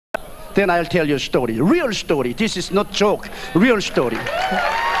Then I'll tell you a story, real story. This is not joke, real story.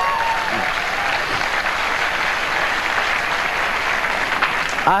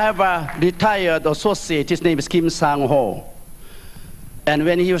 I have a retired associate, his name is Kim Sang-ho. And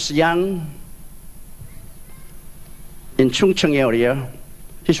when he was young, in Chungcheong area,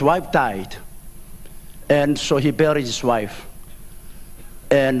 his wife died. And so he buried his wife.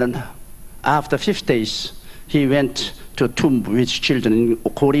 And after 5 days, he went to a tomb with children. In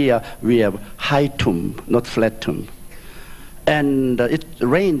Korea, we have high tomb, not flat tomb. And it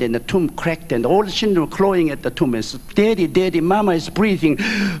rained and the tomb cracked and all the children were clawing at the tomb and said, "Daddy, Daddy, Mama is breathing.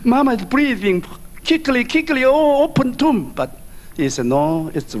 Mama is breathing. Quickly, quickly, oh, open tomb." But he said,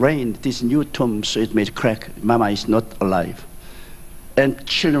 "No, it's rained. This new tomb, so it made crack. Mama is not alive." And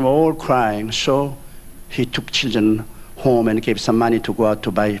children were all crying. So he took children home and gave some money to go out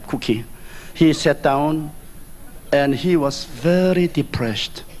to buy cookie. He sat down and he was very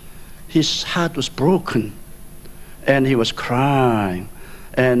depressed. His heart was broken. And he was crying,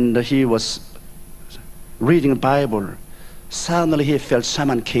 and he was reading the Bible. Suddenly he felt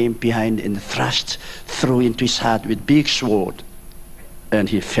someone came behind and thrust through into his heart with big sword, and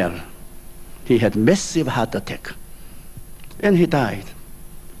he fell. He had massive heart attack, and he died.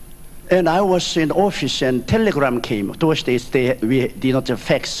 And I was in the office, and telegram came. Those days we did not have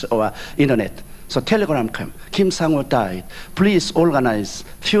fax or internet, so telegram came. Kim Sang-ho died. Please organize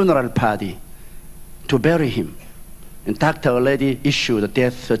funeral party to bury him. And doctor already issued a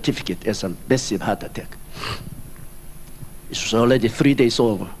death certificate as a massive heart attack. It was already 3 days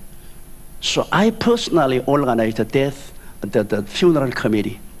over. So I personally organized the funeral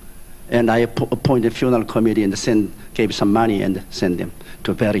committee. And I appointed funeral committee and gave some money and sent them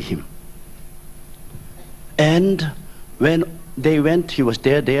to bury him. And when they went, he was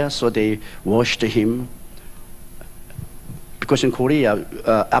there, so they washed him. Because in Korea,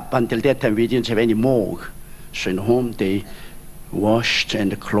 up until that time, we didn't have any morgue. So in home, they washed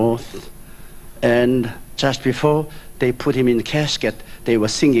and clothed. And just before they put him in the casket, they were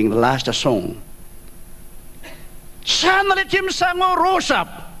singing the last song. Suddenly, Kim Sang-ho rose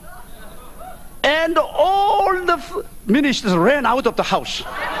up. And all the ministers ran out of the house.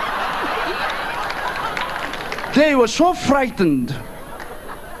 They were so frightened.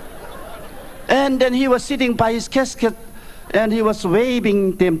 And then he was sitting by his casket, and he was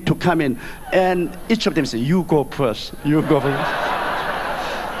waving them to come in. And each of them said, "You go first, you go first."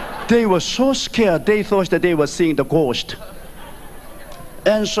 They were so scared, they thought that they were seeing the ghost.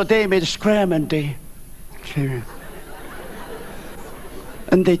 And so they made a scram and they came in.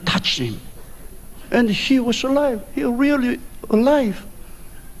 And they touched him. And he was alive, he was really alive.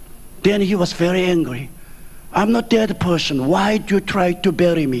 Then he was very angry. "I'm not dead person, why do you try to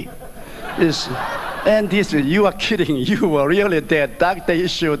bury me?" And he said, "You are kidding, you were really dead. Doctor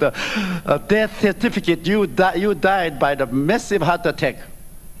issued a death certificate, you died by the massive heart attack."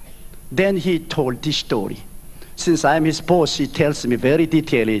 Then he told this story. Since I'm his boss, he tells me very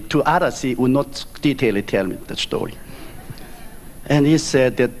detailedly. To others, he would not detailedly tell me the story. And he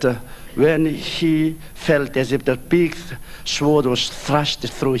said that when he felt as if the big sword was thrust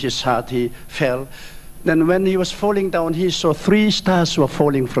through his heart, he fell. Then when he was falling down, he saw 3 stars were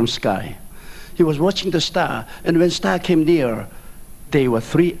falling from sky. He was watching the star, and when star came near, they were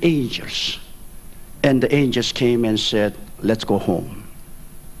 3 angels. And the angels came and said, "Let's go home."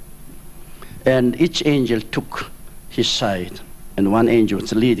 And each angel took his side, and one angel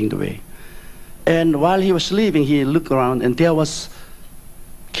was leading the way. And while he was leaving, he looked around, and there was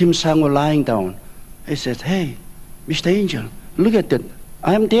Kim Sang-ho lying down. He said, "Hey, Mr. Angel, look at that.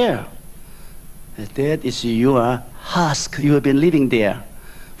 I'm there." "That is your husk. You have been living there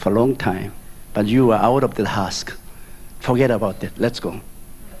for a long time. But you are out of the husk. Forget about that. Let's go."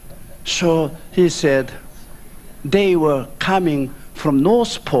 So he said, they were coming from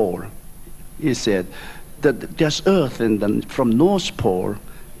North Pole. He said, that there's Earth, and then from North Pole,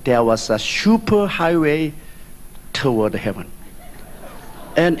 there was a super highway toward heaven.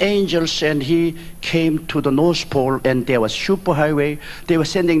 And angels and he came to the North Pole, and there was super highway. They were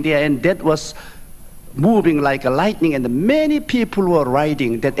sending there, and that was moving like a lightning, and many people were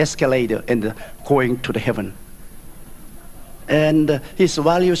riding that escalator and going to the heaven. And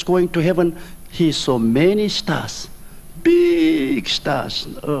while he was going to heaven, he saw many stars, big stars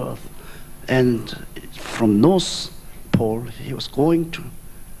on Earth. And from North Pole, he was going to.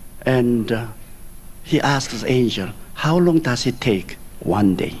 And he asked his angel, "How long does it take?"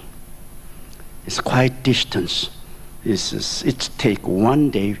 "1 day." It's quite distance. It takes 1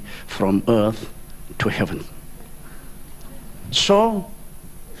 day from Earth to heaven. So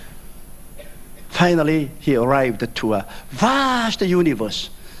finally he arrived to a vast universe.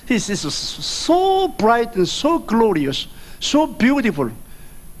 This is so bright and so glorious, so beautiful.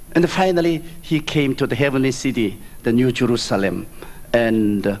 And finally, he came to the heavenly city, the New Jerusalem,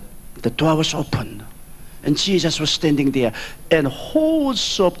 and the door was opened. And Jesus was standing there, and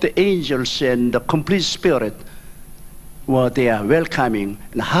hosts of the angels and the complete spirit were there welcoming,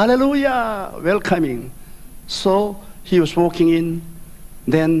 and hallelujah, welcoming. So he was walking in,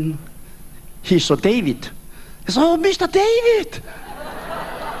 then he saw David. He said, "Oh, Mr. David!"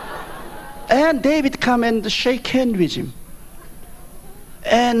 And David come and shake hand with him.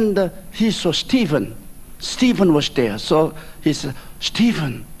 And he saw Stephen. Stephen was there. So he said,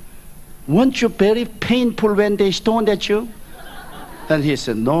 "Stephen, weren't you very painful when they stoned at you?" And he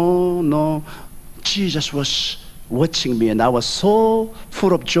said, No. Jesus was watching me, and I was so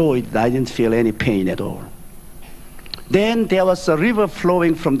full of joy that I didn't feel any pain at all. Then there was a river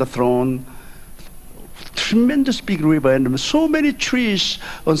flowing from the throne, tremendous big river, and so many trees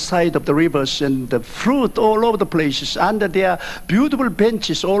on side of the rivers, and the fruit all over the places. Under there, beautiful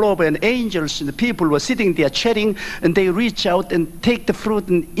benches all over, and angels and the people were sitting there chatting, and they reach out and take the fruit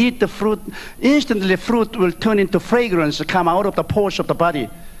and eat the fruit. Instantly, the fruit will turn into fragrance, come out of the pores of the body.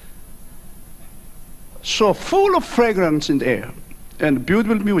 So full of fragrance in the air, and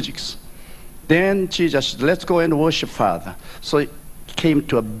beautiful musics. Then Jesus said, "Let's go and worship Father." So he came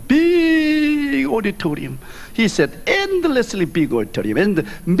to a big auditorium. He said, endlessly big auditorium, and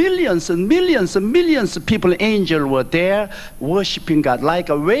millions and millions and millions of people, angels were there worshiping God like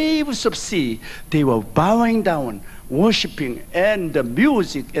a waves of sea. They were bowing down, worshiping, and the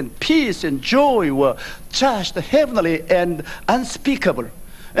music and peace and joy were just heavenly and unspeakable.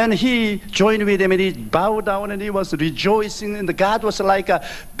 And he joined with them, and he bowed down, and he was rejoicing, and God was like a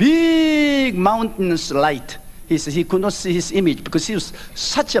big mountain's light. He said he could not see his image because he was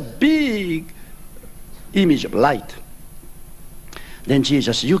such a big image of light. Then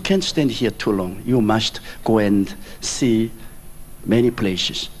Jesus, "You can't stand here too long. You must go and see many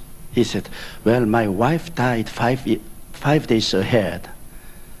places." He said, "Well, my wife died 5 days ahead,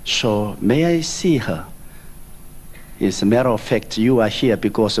 so may I see her?" As a matter of fact, you are here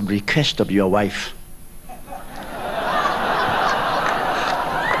because of request of your wife.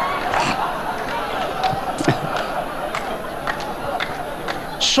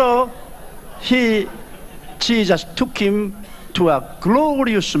 So Jesus took him to a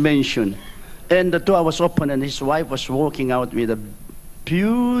glorious mansion, and the door was open, and his wife was walking out with a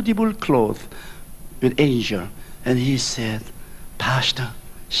beautiful cloth with angel. And he said, "Pastor,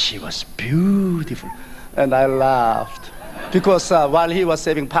 she was beautiful." And I laughed because while he was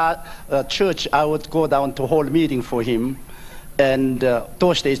having church, I would go down to hold meeting for him. And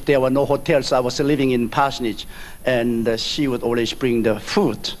those days there were no hotels. I was living in Parsonage, and she would always bring the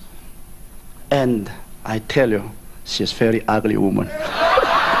food. And I tell you, she's a very ugly woman.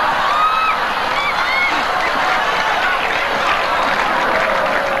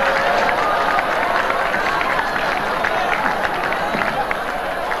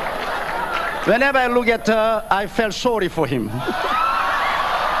 Whenever I look at her, I felt sorry for him.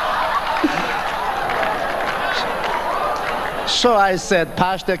 So I said,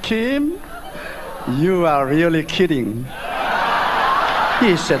 "Pastor Kim, you are really kidding."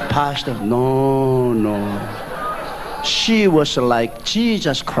 He said, "Pastor, no. She was like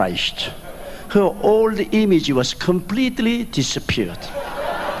Jesus Christ. Her old image was completely disappeared.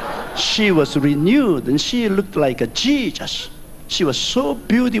 She was renewed, and she looked like a Jesus. She was so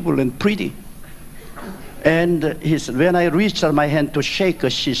beautiful and pretty." And he said, when I reached out my hand to shake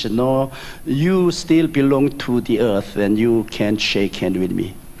her, she said, "No, you still belong to the earth, and you can't shake hand with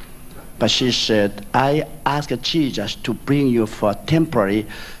me." But she said, "I asked Jesus to bring you for temporary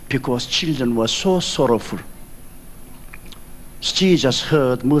because children were so sorrowful." Jesus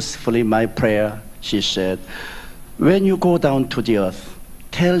heard mercifully my prayer. She said, "When you go down to the earth,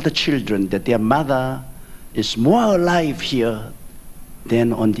 tell the children that their mother is more alive here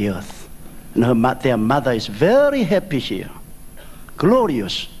than on the earth. And their mother is very happy here,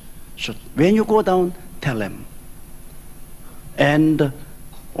 glorious. So when you go down, tell them. And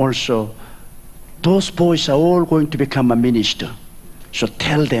also, those boys are all going to become a minister. So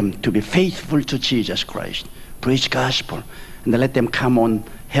tell them to be faithful to Jesus Christ, preach gospel, and let them come on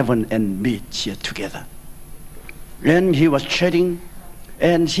heaven and meet here together." And he was chatting,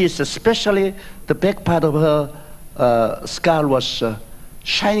 and she's especially the back part of her skull was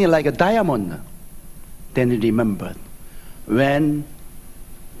shining like a diamond. Then he remembered when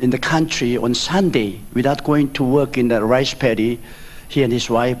in the country on Sunday, without going to work in the rice paddy, he and his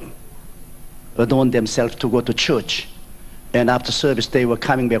wife adorned themselves to go to church. And after service, they were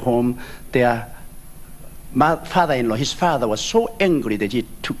coming back home. Their my father-in-law, his father was so angry that he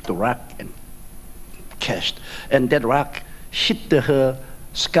took the rock and cast. And that rock hit her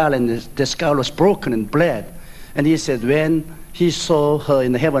skull, and the skull was broken and bled. And he said when he saw her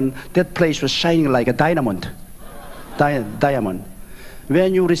in heaven, that place was shining like a diamond. Diamond.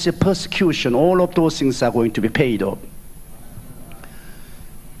 When you receive persecution, all of those things are going to be paid off.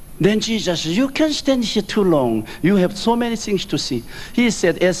 Then Jesus said, you can't stand here too long. You have so many things to see. He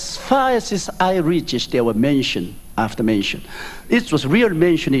said, as far as his eye reaches, there were mention after mention. It was real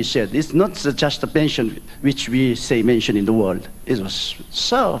mention, he said. It's not just a mention which we say mention in the world. It was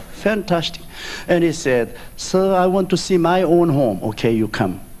so fantastic. And he said, sir, I want to see my own home. Okay, you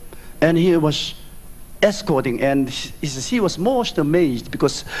come. And he was escorting, and he was most amazed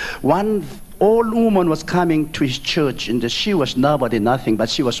because one old woman was coming to his church, and she was nobody, nothing, but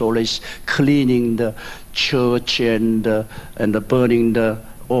she was always cleaning the church and burning the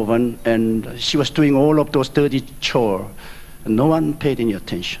oven, and she was doing all of those dirty chores. And no one paid any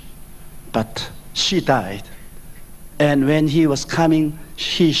attention. But she died. And when he was coming,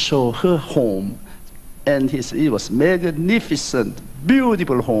 he saw her home, and it was magnificent,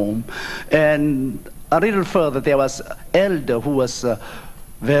 beautiful home. And a little further, there was an elder who was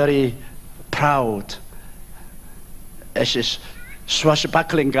very proud, as a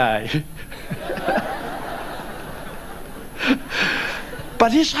swashbuckling guy.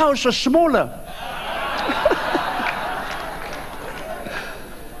 But his house was smaller.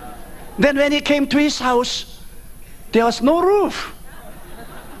 Then when he came to his house, there was no roof.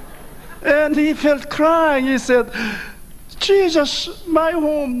 And he felt crying. He said, Jesus, my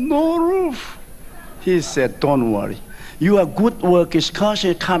home, no roof. He said, don't worry. Your good work is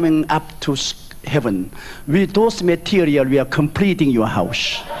constantly coming up to heaven. With those material, we are completing your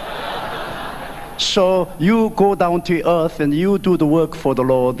house. So you go down to earth and you do the work for the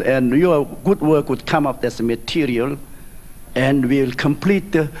Lord, and your good work would come up as a material, and we will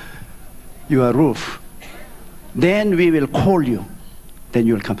complete your roof. Then we will call you. Then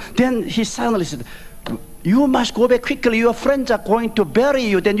you will come. Then he suddenly said, you must go back quickly. Your friends are going to bury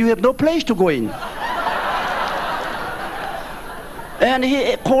you. Then you have no place to go in. And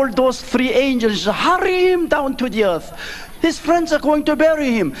he called those 3 angels, hurry him down to the earth. His friends are going to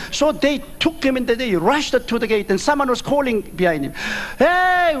bury him. So they took him and they rushed to the gate, and someone was calling behind him,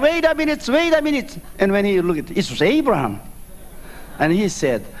 hey, wait a minute, wait a minute. And when he looked, it was Abraham. And he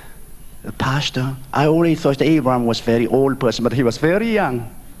said, Pastor, I already thought Abraham was a very old person, but he was very young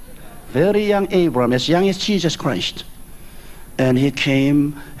Abraham, as young as Jesus Christ. And he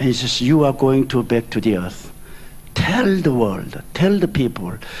came and he says, you are going to back to the earth. Tell the world, tell the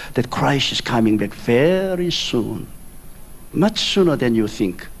people that Christ is coming back very soon, much sooner than you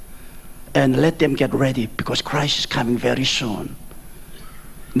think. And let them get ready, because Christ is coming very soon.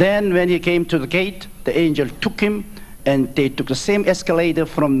 Then when he came to the gate, the angel took him, and they took the same escalator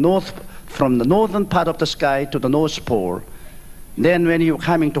from the northern part of the sky to the North Pole. Then when he was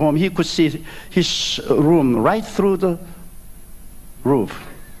coming to home, he could see his room right through the roof.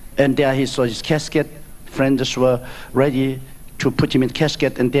 And there he saw his casket. Friends were ready to put him in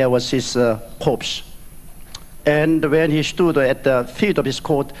casket, and there was his corpse. And when he stood at the feet of his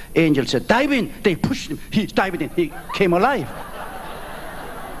coat, angel said, dive in. They pushed him. He dived in. He came alive.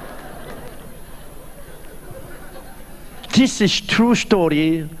 This is true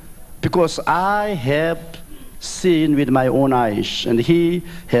story, because I have seen with my own eyes, and he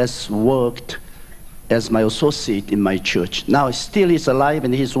has worked as my associate in my church. Now still he's alive,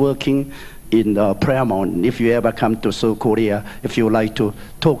 and he's working in Prayer Mountain. If you ever come to South Korea, if you would like to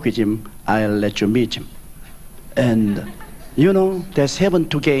talk with him, I'll let you meet him. And you know, there's heaven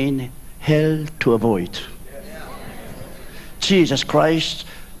to gain, hell to avoid. Jesus Christ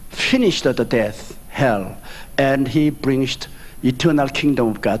finished the death, hell, and he brings eternal kingdom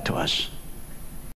of God to us.